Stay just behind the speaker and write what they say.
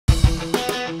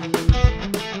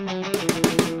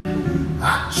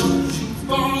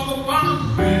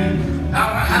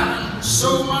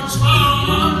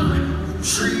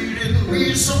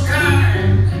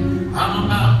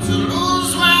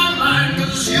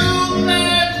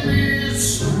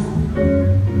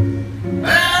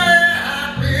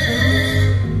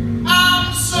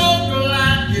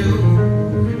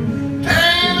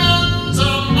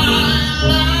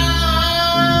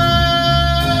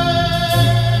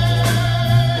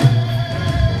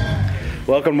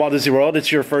Welcome to Walt Disney World. It's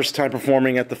your first time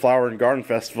performing at the Flower and Garden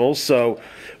Festival, so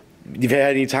you've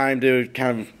had any time to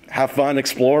kind of have fun,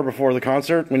 explore before the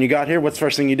concert? When you got here, what's the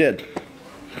first thing you did?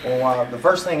 Well, the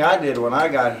first thing I did when I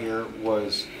got here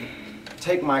was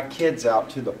take my kids out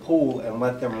to the pool and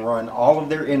let them run all of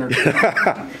their energy.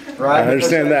 Right? I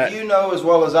understand that. You know as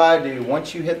well as I do,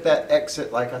 once you hit that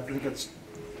exit, like I think it's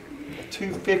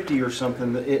 250 or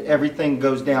something, everything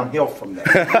goes downhill from there.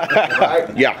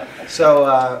 Right? Yeah.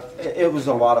 So it was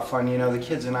a lot of fun. You know, the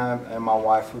kids and I and my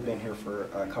wife, we've been here for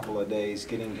a couple of days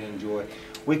getting to enjoy.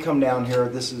 We come down here,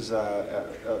 this is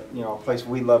you know, a place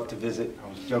we love to visit. I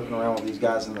was joking around with these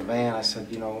guys in the van. I said,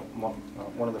 you know,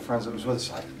 one of the friends that was with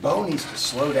us, like, Bo needs to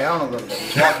slow down a little bit.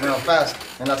 He's walking around fast.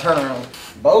 And I turn around,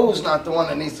 Bo's not the one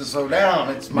that needs to slow down.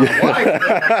 It's my wife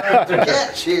that I'm trying to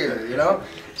catch here, you know.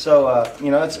 So,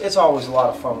 you know, it's always a lot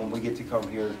of fun when we get to come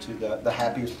here to the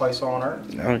happiest place on earth.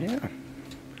 Oh, yeah.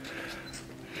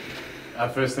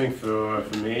 First thing for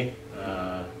me,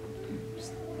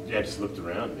 just looked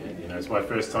around, man. You know, it's my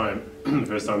first time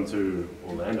to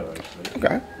Orlando, actually.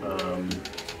 Okay.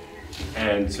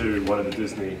 And to one of the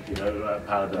Disney, you know,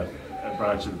 part of the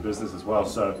branch of the business as well.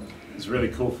 So it's really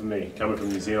cool for me. Coming from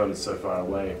New Zealand, it's so far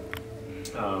away.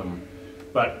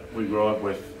 But we grew up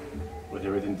with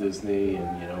everything Disney,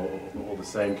 and you know, all the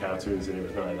same cartoons and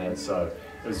everything like that. So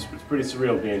it's pretty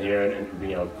surreal being here and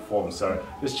being able to perform. So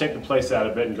just checked the place out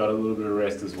a bit and got a little bit of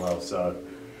rest as well. So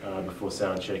before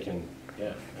sound check, and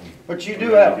yeah. But you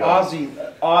do have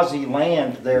Aussie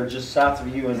land there just south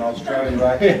of you in Australia,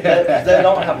 right? They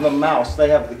don't have the mouse; they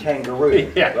have the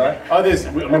kangaroo. Yeah. Right? Oh,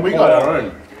 we got our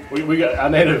own. We got our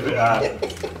native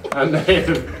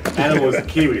animal is a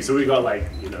kiwi. So we got, like,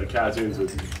 you know, cartoons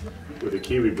with a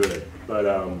kiwi bird. But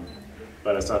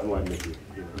it's nothing like Mickey.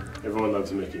 You know? Everyone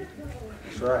loves a Mickey.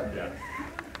 That's right. Yeah.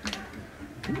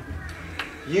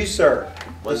 You, sir.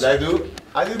 What did I do?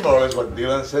 I did more or less what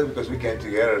Dylan said, because we came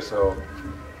together, so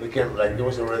we came, like, it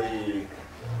was already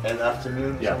an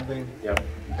afternoon or something. Yeah.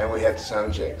 And we had to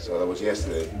sound check, so that was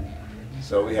yesterday.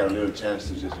 So we had a little chance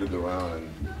to just look around, and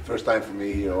first time for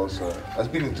me here also.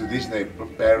 I've been to Disney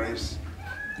Paris,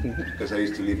 because I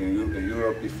used to live in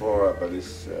Europe before, but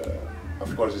it's,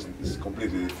 of course, it's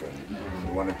completely different.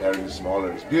 The one in Paris is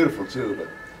smaller. It's beautiful too,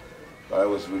 but I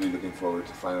was really looking forward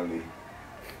to finally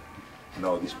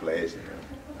know this place. You know.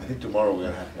 I think tomorrow we're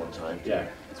gonna have more time.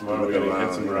 Tomorrow we're gonna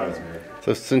hit some rides, man.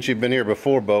 So since you've been here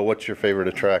before, Bo, what's your favorite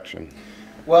attraction?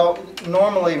 Well,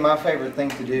 normally my favorite thing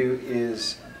to do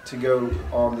is to go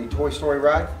on the Toy Story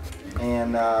ride,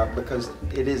 and because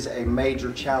it is a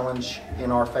major challenge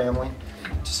in our family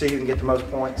to see who can get the most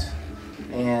points.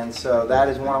 And so that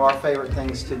is one of our favorite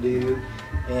things to do.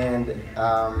 And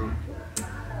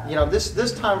you know,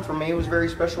 this time for me was very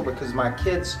special because my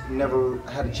kids never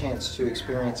had a chance to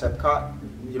experience Epcot,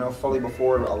 you know, fully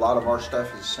before. A lot of our stuff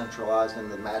is centralized in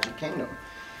the Magic Kingdom.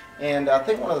 And I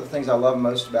think one of the things I love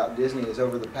most about Disney is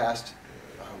over the past,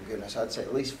 oh goodness, I'd say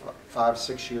at least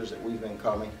 5-6 years that we've been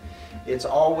coming, it's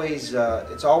always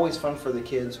fun for the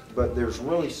kids, but there's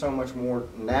really so much more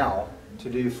now to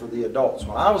do for the adults.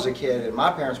 When I was a kid and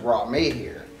my parents brought me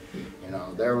here, you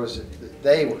know, they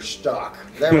were stuck.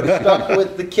 They were stuck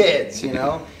with the kids, you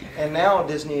know. And now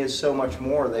Disney is so much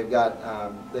more. They've got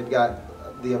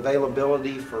the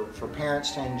availability for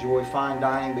parents to enjoy fine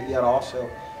dining, but yet also,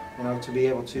 you know, to be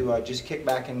able to just kick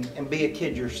back and be a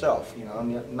kid yourself, you know,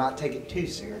 and not take it too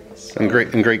serious. And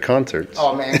great concerts.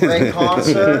 Oh man, great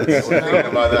concerts. You know?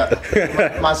 About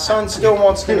that. My son still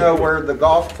wants to know where the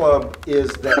golf club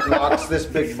is that knocks this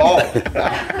big ball out.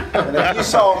 And if you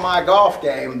saw my golf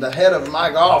game, the head of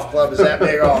my golf club is that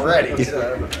big already.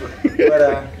 So,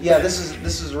 but yeah, this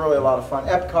is really a lot of fun.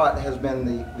 Epcot has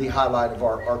been the highlight of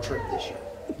our trip this year.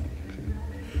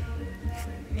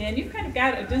 And you've kind of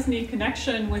got a Disney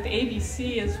connection with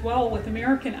ABC as well, with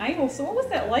American Idol. So what was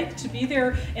that like to be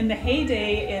there in the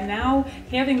heyday and now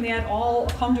having that all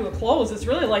come to a close? It's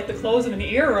really like the close of an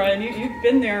era, and you've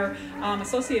been there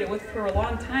associated with for a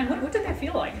long time. What did that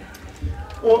feel like?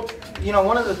 Well, you know,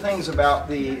 one of the things about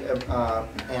the,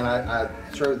 and I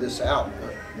throw this out,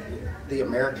 the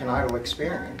American Idol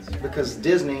experience, because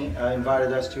Disney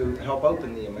invited us to help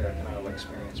open the American Idol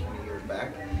experience many years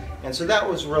back. And so that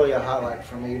was really a highlight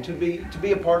for me, to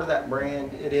be a part of that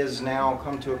brand. It is now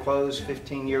come to a close,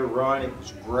 15-year run. It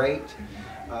was great.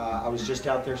 I was just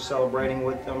out there celebrating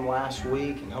with them last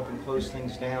week and helping close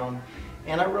things down.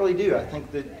 And I really do. I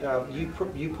think that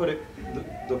you put it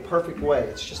the perfect way.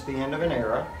 It's just the end of an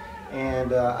era,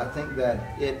 and I think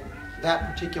that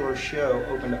that particular show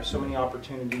opened up so many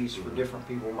opportunities for different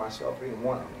people, myself being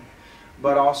one of them.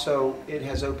 But also, it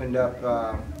has opened up,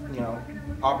 you know,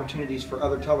 opportunities for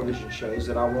other television shows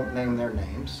that I won't name their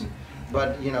names,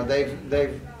 but you know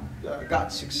they've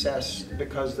got success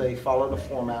because they followed a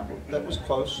format that was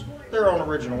close. Their own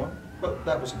original one, but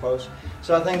that was close.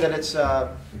 So I think that it's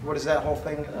what is that whole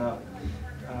thing?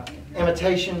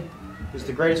 Imitation is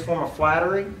the greatest form of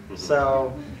flattery.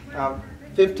 So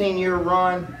 15-year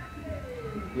run.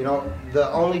 You know,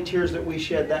 the only tears that we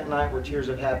shed that night were tears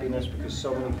of happiness because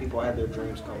so many people had their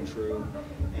dreams come true.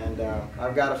 And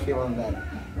I've got a feeling that,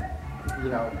 you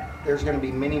know, there's going to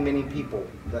be many, many people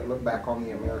that look back on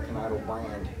the American Idol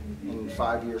brand in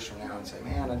 5 years from now and say,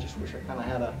 man, I just wish I kind of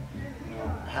had a, you know,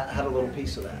 had a little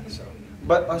piece of that. So,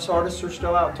 but us artists are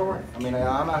still out touring. I mean,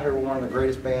 I'm out here with one of the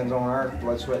greatest bands on earth,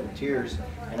 Blood, Sweat, and Tears.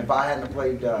 And if I hadn't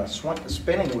played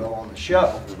Spinning Wheel on the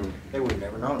show, they would have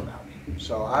never known about me.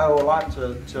 So I owe a lot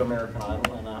to American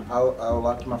Idol, and I owe a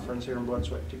lot to my friends here in Blood,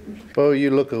 Sweat, and Tears. Bo, you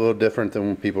look a little different than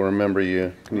when people remember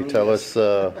you. Can you tell us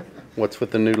what's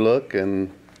with the new look?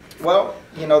 And well,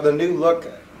 you know, the new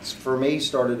look for me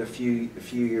started a few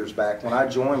years back when I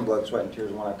joined Blood, Sweat, and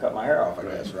Tears when I cut my hair off, I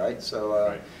guess, right?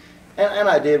 So, and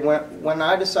I did when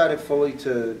I decided fully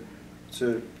to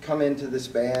come into this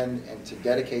band and to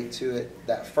dedicate to it.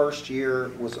 That first year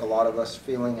was a lot of us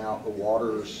feeling out the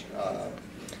waters.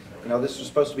 You know, this was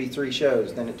supposed to be 3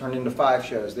 shows, then it turned into 5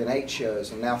 shows, then 8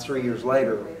 shows, and now 3 years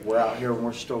later, we're out here and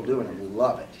we're still doing it. We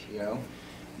love it, you know.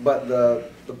 But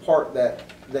the part that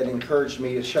encouraged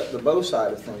me to shut the Bo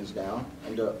side of things down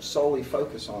and to solely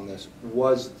focus on this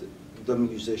was the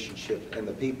musicianship and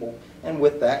the people, and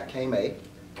with that came a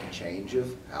change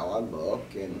of how I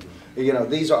look, and you know,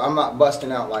 these are, I'm not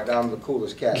busting out like I'm the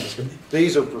coolest cat.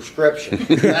 These are prescription.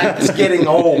 That's getting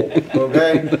old,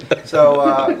 okay?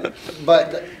 So,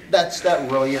 but that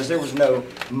really is. There was no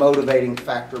motivating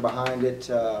factor behind it.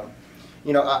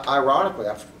 You know, ironically,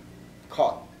 I've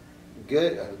caught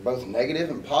good, both negative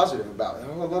and positive about it.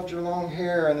 Oh, I loved your long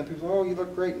hair, and then people, oh, you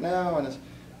look great now, and it's,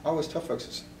 I always tell folks,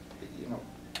 it's, you know,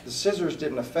 the scissors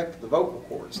didn't affect the vocal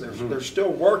cords. They're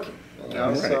still working. You know,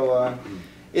 right. So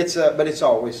it's but it's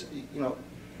always, you know,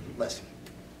 listen,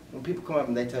 when people come up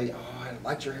and they tell you, oh, I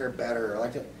liked your hair better, I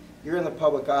liked it, you're in the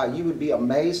public eye, you would be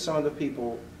amazed some of the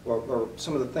people or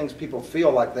some of the things people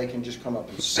feel like they can just come up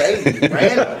and say to you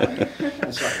randomly.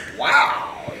 It's like,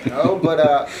 wow, you know,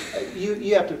 but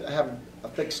you have to have a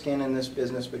thick skin in this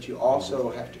business, but you also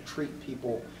have to treat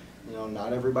people, you know,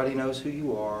 not everybody knows who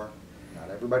you are, not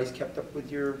everybody's kept up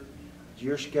with your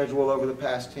schedule over the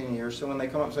past 10 years. So when they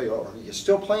come up and say, oh, are you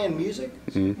still playing music?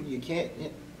 You can't,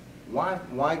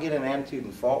 why get an attitude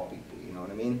and fault people, you know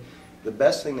what I mean? The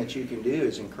best thing that you can do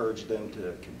is encourage them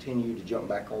to continue to jump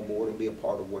back on board and be a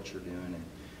part of what you're doing.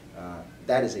 And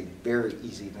that is a very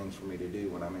easy thing for me to do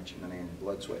when I mention the name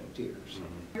Blood, Sweat, and Tears.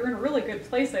 You're in a really good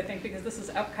place, I think, because this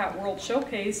is Epcot World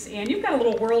Showcase, and you've got a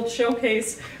little World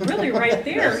Showcase really right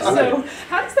there. So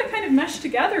how does that kind of mesh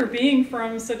together, being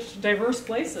from such diverse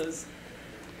places?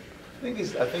 I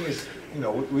think it's you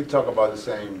know, we talk about the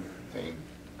same thing.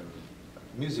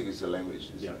 Music is a language.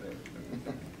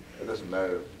 It doesn't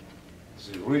matter. It's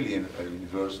really a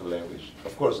universal language.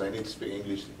 Of course, I need to speak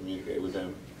English to communicate with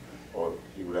them, or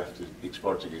he would have to speak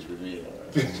Portuguese with me.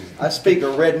 I speak a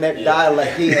redneck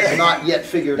dialect he has not yet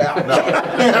figured out. No,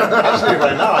 actually,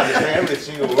 right now I understand every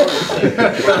single word.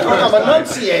 I'm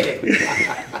enunciating.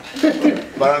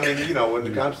 But I mean, you know, when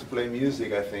it comes to playing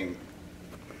music, I think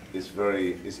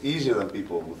it's easier than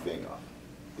people would think of.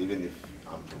 Even if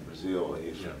I'm from Brazil,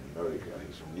 he's from America,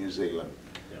 he's from New Zealand,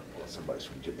 or somebody's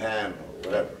from Japan, or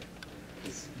whatever.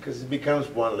 Because it becomes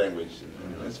one language,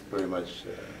 and it's pretty much,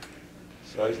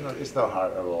 so it's not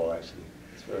hard at all, actually.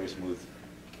 It's very smooth,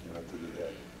 you know, to do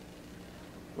that.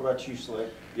 What about you, Slick?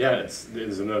 Yeah,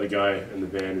 there's another guy in the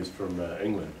band who's from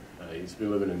England. He's been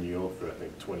living in New York for, I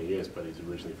think, 20 years, but he's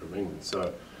originally from England.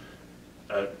 So,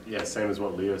 yeah, same as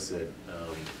what Leo said.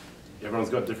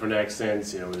 Everyone's got different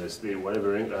accents, you know, they speak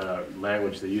whatever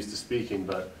language they're used to speaking,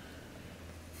 but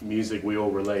music, we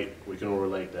all relate. We can all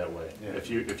relate that way. Yeah.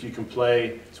 If you can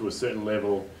play to a certain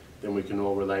level, then we can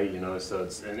all relate, you know. So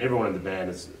and everyone in the band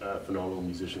is phenomenal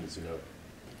musicians, you know.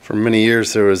 For many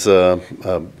years, there was a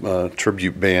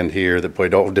tribute band here that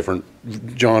played all different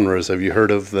genres. Have you heard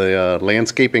of the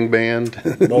landscaping band?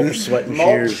 Mulch, Sweat, and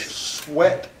Shears.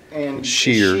 Sweat, and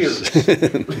Shears.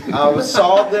 I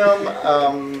saw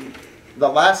them the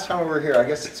last time we were here. I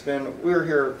guess we were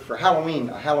here for Halloween,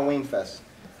 a Halloween fest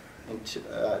in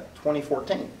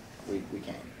 2014. We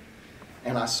came,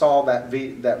 and I saw that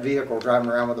vehicle driving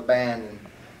around with a band, and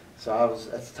so I was,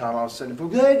 at the time I was sitting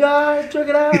there, hey guys, check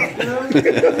it out, you know?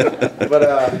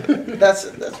 But that's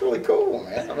really cool,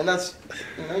 man. I mean, that's,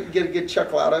 you know, you get a good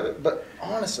chuckle out of it. But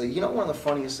honestly, you know, one of the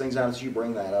funniest things, as you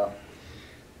bring that up,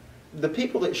 the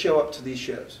people that show up to these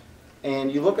shows,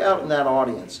 and you look out in that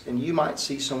audience, and you might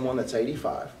see someone that's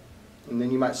 85, and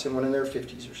then you might see someone in their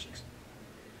 50s or 60s,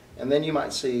 and then you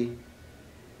might see,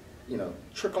 you know,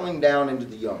 trickling down into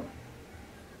the young.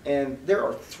 And there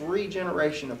are 3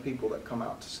 generations of people that come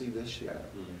out to see this show.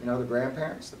 You know, the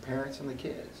grandparents, the parents, and the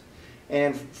kids.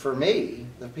 And for me,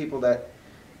 the people that,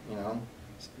 you know,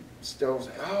 still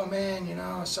say, oh man, you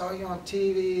know, I saw you on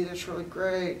TV, that's really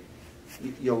great.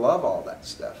 You love all that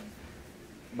stuff.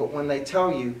 But when they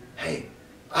tell you, hey,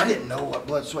 I didn't know what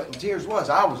Blood, Sweat, and Tears was.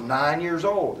 I was 9 years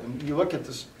old. And you look at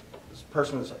this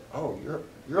person that's like, oh,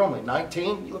 you're only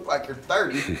 19? You look like you're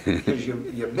 30 because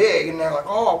you're big. And they're like,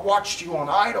 oh, I watched you on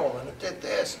Idol and it did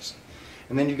this.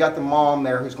 And then you got the mom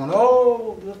there who's going,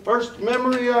 oh, the first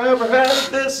memory I ever had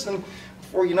of this. And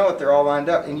before you know it, they're all lined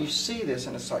up. And you see this,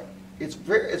 and it's like, it's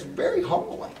very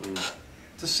humbling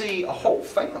to see a whole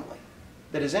family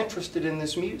that is interested in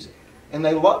this music. And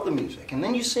they love the music. And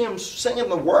then you see them singing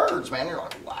the words, man. You're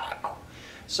like, wow.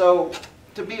 So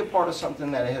to be a part of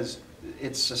something that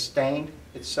it's sustained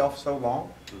itself so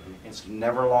long, it's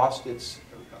never lost its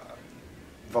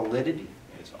validity.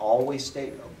 It's always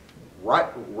stayed right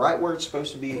where it's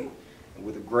supposed to be,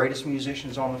 with the greatest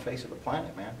musicians on the face of the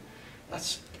planet, man.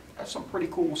 That's some pretty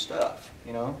cool stuff,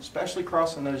 you know, especially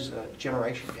crossing those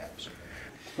generation gaps.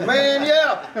 Man,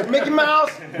 yeah, Mickey Mouse,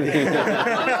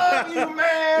 I love you,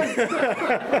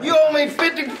 man. You owe me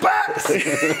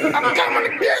 $50. I'm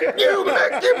coming to get you,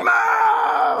 Mickey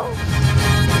Mouse.